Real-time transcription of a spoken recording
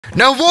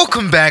Now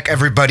welcome back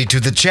everybody to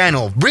the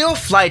channel, Real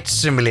Flight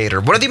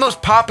Simulator, one of the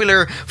most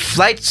popular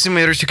flight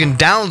simulators you can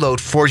download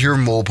for your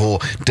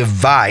mobile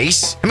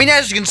device. I mean,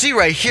 as you can see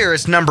right here,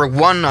 it's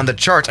 #1 on the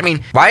charts. I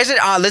mean, why is it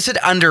listed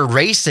under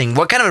racing?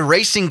 What kind of a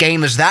racing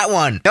game is that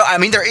one? No, I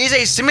mean, there is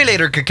a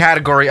simulator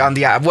category on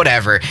the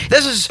whatever.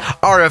 This is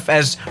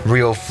RFS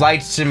Real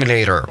Flight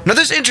Simulator. Now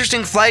this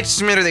interesting flight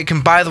simulator that you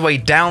can, by the way,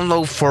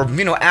 download for,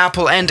 you know,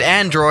 Apple and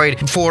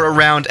Android for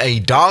around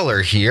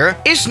 $1 here,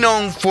 is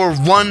known for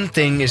one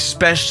thing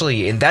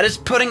especially, and that is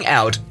putting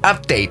out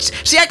updates.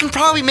 See, I can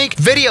probably make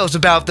videos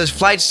about this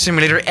flight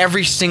simulator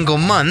every single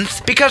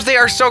month because they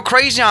are so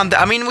crazy on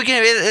I mean, we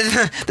can.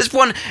 This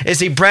one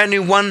is a brand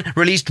new one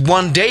released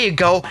one day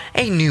ago.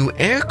 A new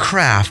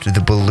aircraft,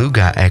 the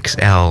Beluga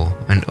XL,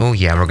 and oh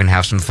yeah, we're gonna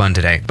have some fun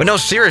today. But no,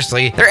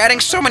 seriously, they're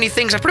adding so many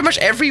things pretty much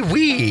every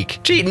week.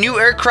 Gee, new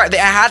aircraft. I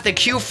had the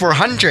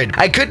Q400.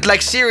 I could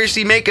like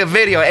seriously make a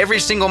video every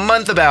single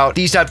month about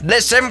these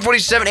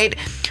 747-8.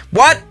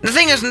 What? The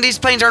thing is, these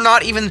planes are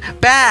not even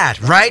bad,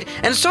 right?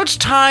 And so it's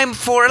time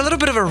for a little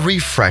bit of a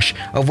refresh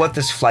of what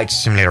this flight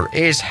simulator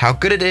is, how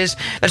good it is.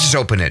 Let's just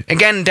open it.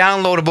 Again,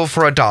 downloadable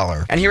for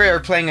 $1. And here we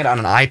are playing it on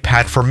an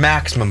iPad for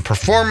maximum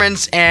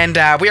performance, and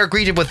we are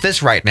greeted with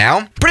this right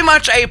now. Pretty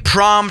much a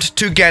prompt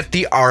to get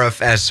the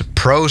RFS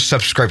Pro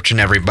subscription,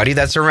 everybody.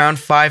 That's around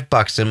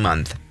 $5 a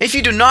month. If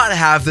you do not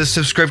have this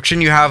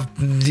subscription, you have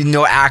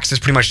no access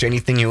pretty much to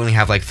anything. You only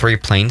have like 3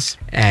 planes.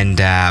 And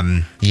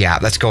yeah,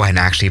 let's go ahead and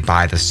actually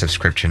buy the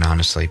subscription,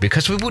 honestly,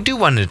 because we do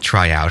want to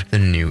try out the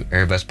new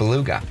Airbus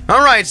Beluga.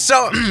 All right,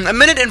 so a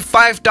minute and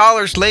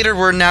 $5 later,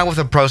 we're now with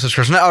a Pro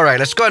subscription. All right,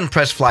 let's go ahead and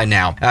press fly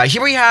now.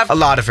 Here we have a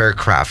lot of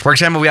aircraft. For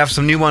example, we have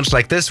some new ones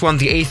like this one,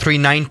 the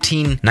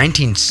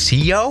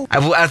A319-19CO.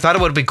 I thought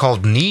it would be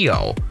called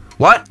Neo.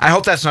 What? I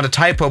hope that's not a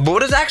typo, but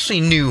what is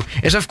actually new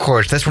is, of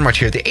course, this one right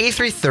here, the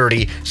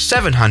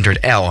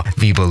A330-700L,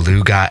 the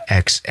Beluga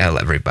XL,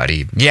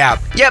 everybody. Yeah,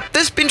 yep,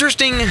 this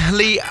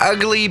interestingly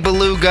ugly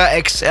Beluga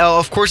XL,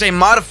 of course, a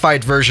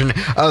modified version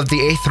of the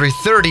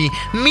A330,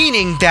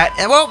 meaning that,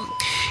 well,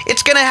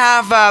 it's gonna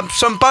have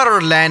some better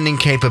landing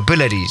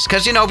capabilities,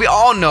 because, you know, we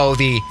all know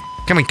the...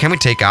 Can we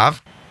take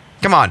off?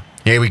 Come on.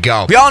 Here we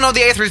go. We all know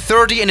the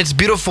A330 and its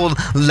beautiful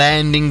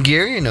landing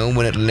gear. You know,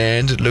 when it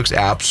lands, it looks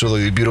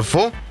absolutely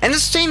beautiful. And the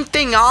same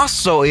thing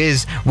also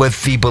is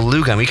with the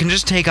Beluga. We can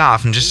just take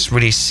off and just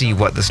really see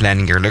what this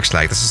landing gear looks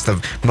like. This is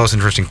the most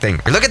interesting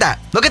thing. Look at that.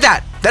 Look at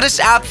that. That is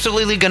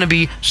absolutely going to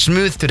be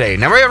smooth today.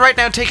 Now, we're right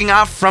now taking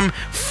off from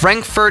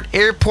Frankfurt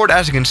Airport.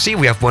 As you can see,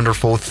 we have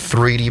wonderful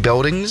 3D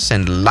buildings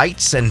and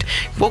lights and,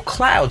 well,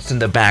 clouds in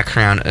the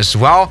background as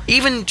well.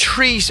 Even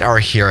trees are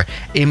here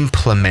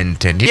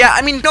implemented. Yeah,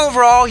 I mean,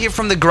 overall, here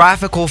from the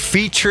graphical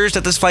features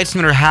that this flight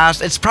simulator has,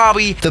 it's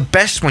probably the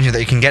best one here that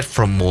you can get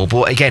from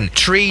mobile. Again,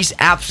 trees,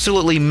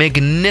 absolutely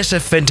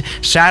magnificent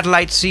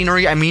satellite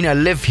scenery. I mean, I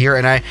live here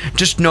and I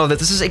just know that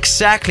this is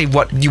exactly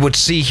what you would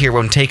see here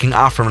when taking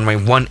off from my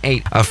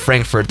 1-8 of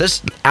Frankfurt.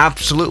 This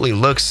absolutely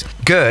looks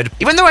good,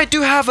 even though I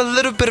do have a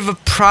little bit of a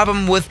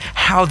problem with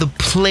how the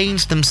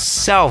planes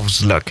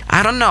themselves look.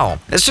 I don't know.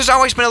 It's just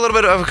always been a little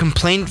bit of a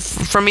complaint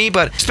for me,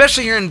 but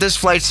especially here in this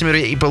flight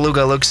simulator,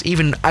 Beluga looks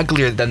even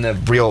uglier than the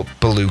real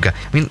Beluga.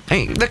 I mean,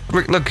 hey,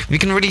 look, you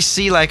can really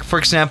see, like, for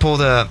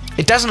example,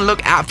 it doesn't look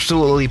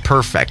absolutely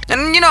perfect.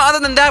 And, you know, other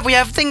than that, we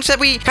have things that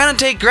we kind of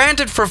take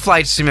granted for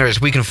flight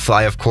simulators. We can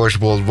fly, of course,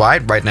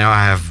 worldwide. Right now,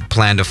 I have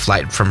planned a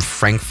flight from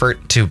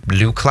Frankfurt to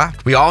Lucla.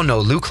 We all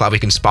know Lucla. We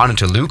can spawn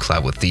into Lucla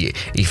with the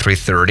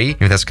E330.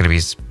 Maybe that's going to be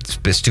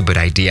a stupid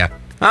idea.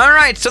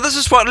 Alright, so this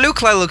is what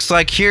Lucla looks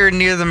like here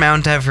near the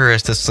Mount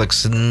Everest. This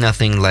looks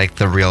nothing like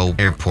the real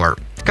airport.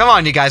 Come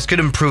on, you guys could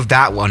improve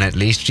that one at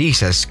least.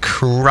 Jesus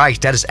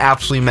Christ, that is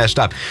absolutely messed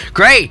up.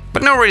 Great,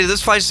 but no, really,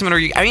 this flight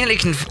simulator, I mean, it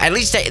can, at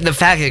least the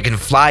fact that it can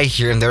fly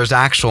here and there's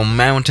actual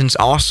mountains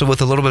also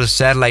with a little bit of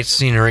satellite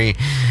scenery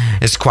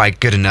is quite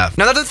good enough.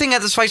 Now, the other thing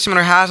that this flight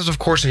simulator has is, of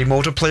course, a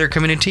multiplayer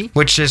community,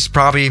 which is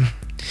probably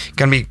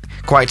gonna be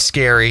quite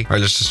scary. All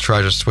right, let's just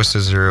try to Swiss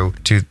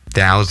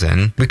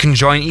 0-2000. We can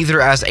join either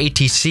as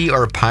ATC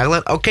or a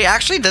pilot. Okay,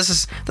 actually, this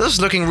is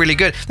looking really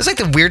good. That's like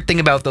the weird thing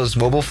about those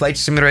mobile flight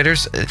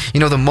simulators. You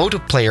know, the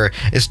multiplayer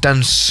is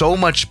done so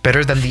much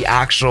better than the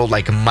actual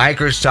like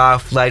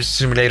Microsoft Flight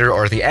Simulator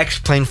or the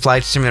X-Plane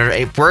Flight Simulator.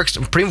 It works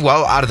pretty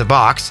well out of the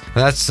box.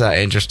 That's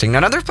interesting. Now,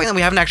 another plane that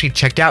we haven't actually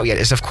checked out yet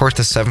is, of course,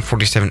 the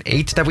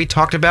 747-8 that we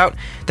talked about.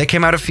 That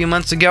came out a few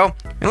months ago.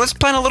 And let's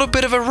plan a little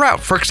bit of a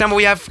route. For example,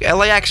 we have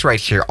LAX right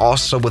here,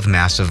 also with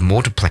massive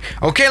multiplayer.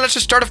 Okay, let's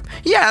just start off.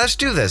 Yeah, let's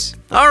do this.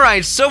 All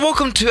right, so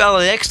welcome to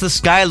LAX. The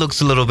sky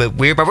looks a little bit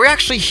weird, but we're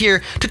actually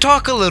here to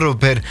talk a little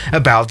bit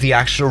about the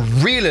actual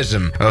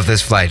realism of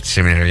this flight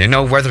simulator. You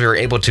know, whether you're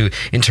able to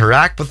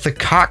interact with the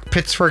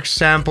cockpits, for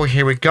example.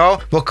 Here we go.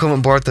 Welcome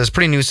aboard this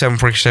pretty new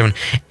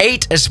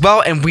 747-8 as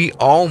well. And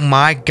oh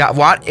my God,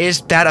 what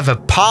is that of a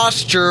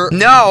posture?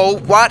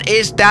 No, what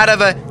is that of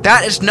a,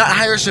 that is not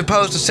how you're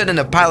supposed to sit in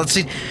the pilot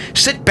seat.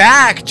 Sit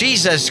back,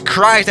 Jesus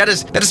Christ. That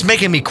is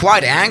making me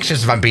quite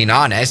anxious, if I'm being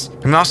honest. You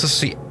can also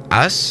see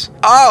us.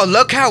 Oh,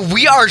 look how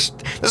we are.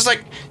 This is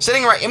like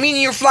sitting right. I mean,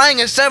 you're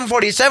flying a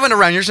 747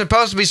 around. You're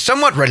supposed to be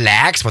somewhat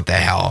relaxed. What the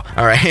hell?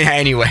 All right.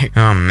 Anyway.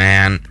 Oh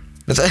man.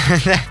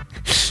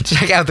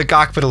 Check out the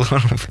cockpit a little.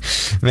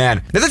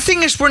 Man. The other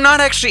thing is we're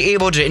not actually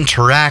able to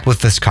interact with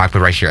this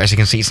cockpit right here. As you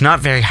can see, it's not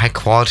very high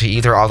quality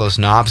either, all those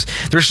knobs.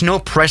 There's no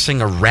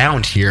pressing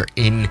around here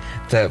in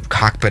the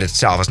cockpit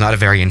itself. It's not a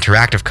very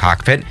interactive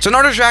cockpit. So in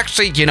order to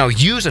actually, you know,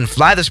 use and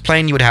fly this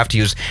plane, you would have to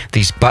use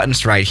these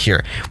buttons right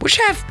here, which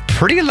have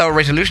pretty low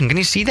resolution. Can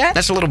you see that?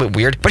 That's a little bit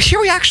weird. But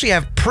here we actually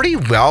have pretty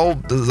well,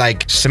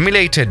 like,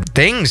 simulated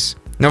things.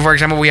 Now, for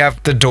example, we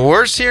have the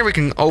doors here. We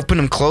can open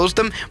and close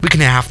them. We can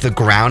have the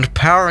ground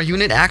power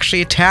unit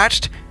actually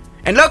attached.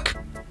 And look!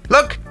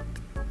 Look!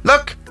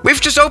 Look!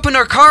 We've just opened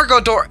our cargo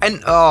door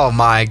and oh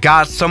my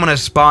god, someone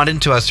has spawned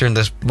into us here in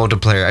this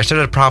multiplayer. I should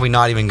have probably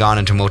not even gone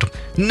into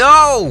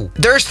No!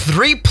 There's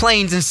 3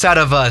 planes inside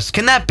of us.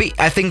 Can that be?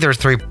 I think there's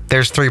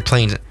three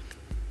planes.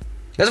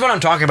 That's what I'm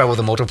talking about with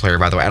the multiplayer,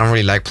 by the way. I don't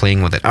really like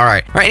playing with it. All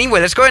right. All right, anyway,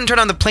 let's go ahead and turn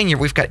on the plane here.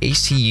 We've got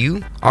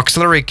ACU,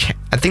 auxiliary,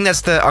 I think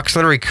that's the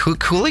auxiliary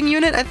cooling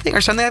unit, I think,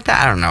 or something like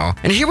that. I don't know.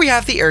 And here we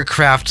have the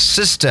aircraft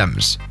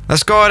systems.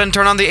 Let's go ahead and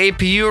turn on the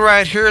APU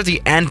right here,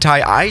 the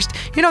anti-iced.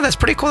 You know, that's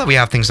pretty cool that we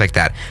have things like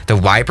that. The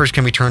wipers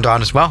can be turned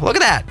on as well. Look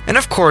at that. And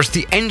of course,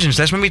 the engines.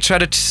 Let's maybe try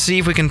to see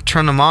if we can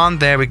turn them on.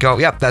 There we go.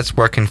 Yep, that's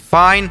working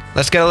fine.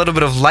 Let's get a little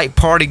bit of light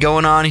party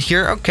going on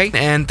here. Okay,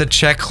 and the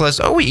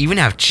checklist. Oh, we even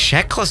have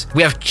checklists.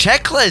 We have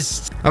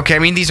checklists. Okay, I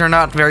mean, these are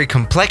not very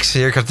complex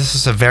here because this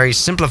is a very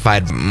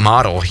simplified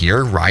model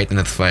here, right? And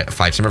it's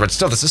flight simulator, but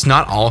still, this is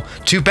not all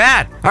too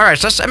bad. All right,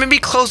 so let's maybe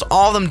close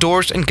all them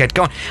doors and get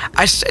going.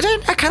 I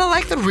kind of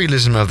like the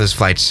realism of this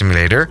flight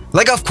simulator.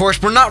 Like, of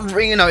course, we're not,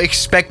 you know,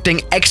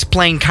 expecting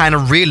X-Plane kind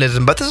of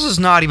realism, but this is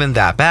not even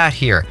that bad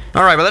here.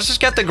 All right, but let's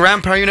just get the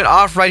ground power unit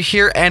off right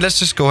here, and let's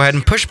just go ahead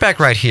and push back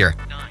right here.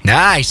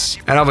 Nice.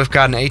 I know we've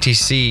got an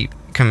ATC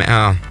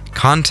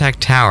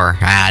contact tower.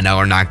 No,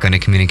 we're not going to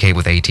communicate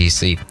with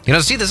ATC. You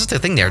know, see, this is the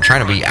thing. They're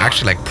trying to be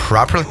actually like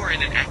properly. We're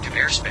in an active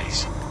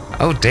airspace.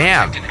 Oh,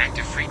 damn. An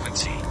active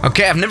frequency.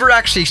 Okay, I've never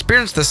actually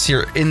experienced this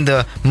here in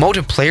the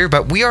multiplayer,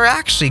 but we are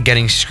actually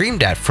getting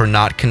screamed at for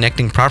not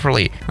connecting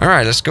properly. All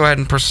right, let's go ahead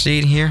and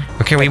proceed here.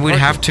 Okay, we would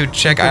have to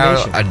check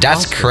out.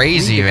 That's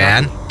crazy,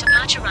 man.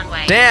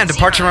 Damn,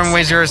 departure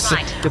runway 06.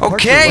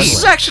 Okay, this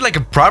is actually like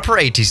a proper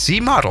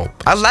ATC model.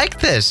 I like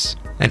this.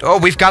 And oh,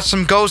 we've got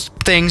some ghost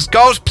things.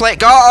 Ghost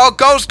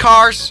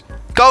cars.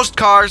 Ghost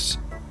cars.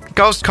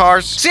 Ghost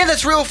cars. See,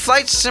 that's real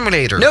flight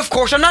simulator. Now, of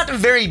course, I'm not a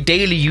very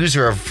daily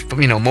user of,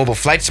 you know, mobile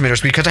flight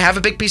simulators because I have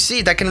a big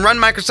PC that can run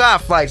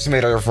Microsoft Flight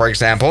Simulator, for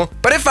example.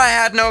 But if I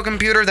had no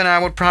computer, then I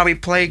would probably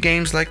play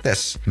games like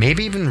this.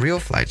 Maybe even real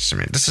flight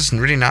simulator. This is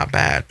really not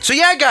bad. So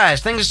yeah,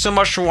 guys, thank you so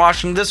much for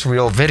watching this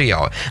real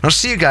video. And I'll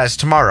see you guys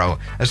tomorrow.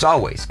 As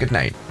always, good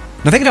night.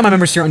 Now, thank you to my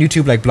members here on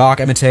YouTube like Block,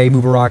 Emite,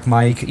 Mubarak,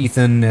 Mike,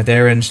 Ethan,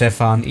 Darren,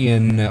 Stefan,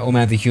 Ian,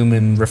 Omad the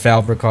Human,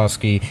 Rafael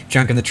Burkowski,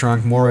 Junk in the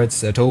Trunk,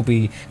 Moritz,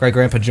 Toby, Great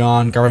Grandpa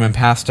John, Government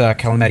Pasta,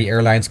 Calamity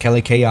Airlines,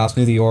 Kelly Chaos,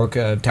 New York,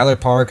 Tyler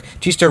Park,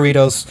 Cheese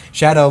Doritos,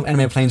 Shadow,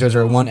 Anime Planes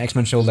 001,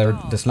 X-Men Show,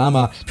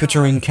 Deslama,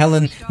 Futuring,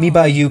 Kellen, Me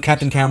By You,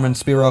 Captain Cameron,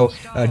 Spiro,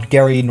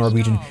 Gary,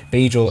 Norwegian,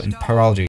 Bajel, and Parology.